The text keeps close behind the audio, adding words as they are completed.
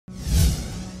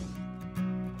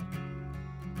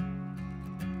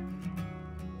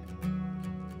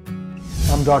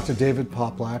I'm Dr. David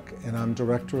Poplack, and I'm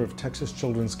director of Texas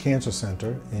Children's Cancer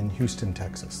Center in Houston,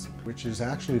 Texas, which is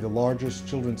actually the largest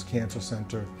children's cancer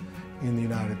center in the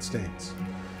United States.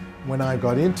 When I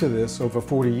got into this over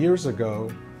 40 years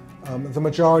ago, the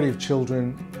majority of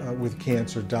children with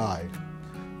cancer died.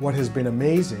 What has been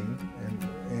amazing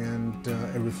and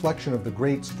a reflection of the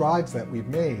great strides that we've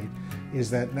made is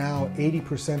that now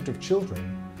 80% of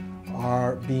children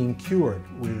are being cured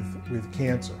with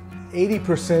cancer.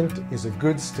 80% is a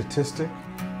good statistic,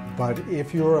 but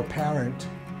if you're a parent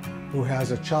who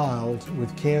has a child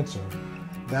with cancer,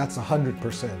 that's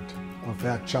 100% of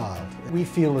that child. We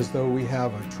feel as though we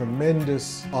have a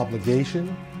tremendous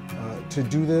obligation to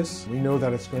do this. We know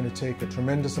that it's going to take a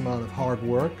tremendous amount of hard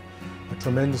work, a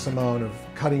tremendous amount of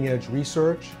cutting-edge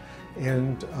research,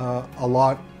 and a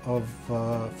lot of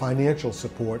financial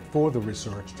support for the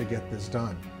research to get this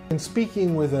done. In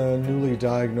speaking with a newly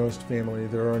diagnosed family,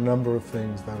 there are a number of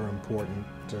things that are important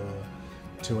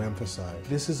to emphasize.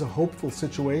 This is a hopeful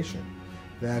situation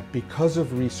that because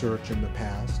of research in the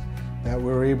past, that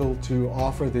we're able to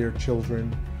offer their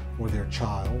children or their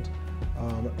child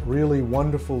really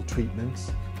wonderful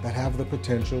treatments that have the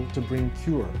potential to bring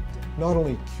cure. Not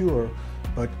only cure,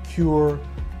 but cure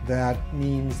that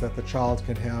means that the child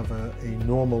can have a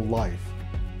normal life.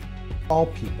 All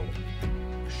people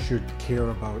should care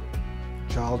about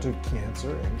childhood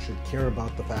cancer and should care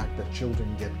about the fact that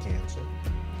children get cancer.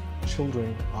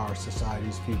 Children are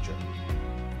society's future.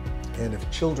 And if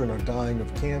children are dying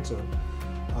of cancer,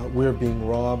 we're being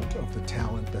robbed of the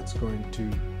talent that's going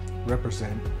to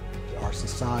represent our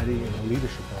society and the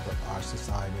leadership of our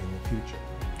society in the future.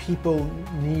 People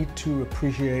need to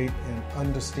appreciate and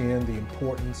understand the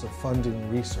importance of funding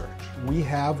research. We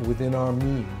have within our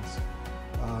means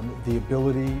the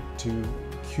ability to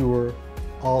cure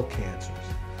all cancers.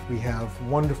 We have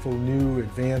wonderful new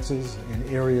advances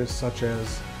in areas such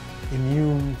as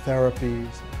immune therapies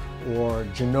or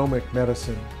genomic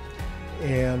medicine,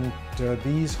 and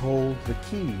these hold the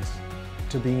keys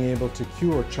to being able to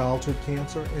cure childhood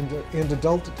cancer and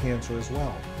adult cancer as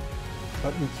well.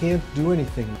 But we can't do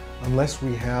anything unless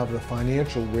we have the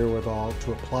financial wherewithal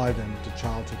to apply them to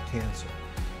childhood cancer.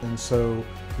 And so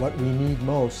what we need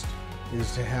most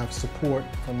is to have support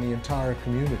from the entire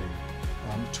community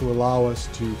to allow us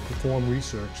to perform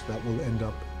research that will end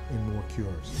up in more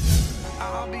cures.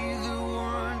 I'll be the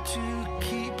one to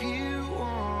keep you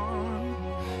warm.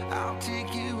 I'll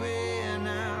take you in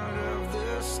out of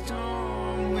the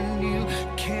storm. When you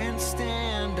can't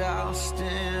stand, I'll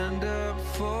stand.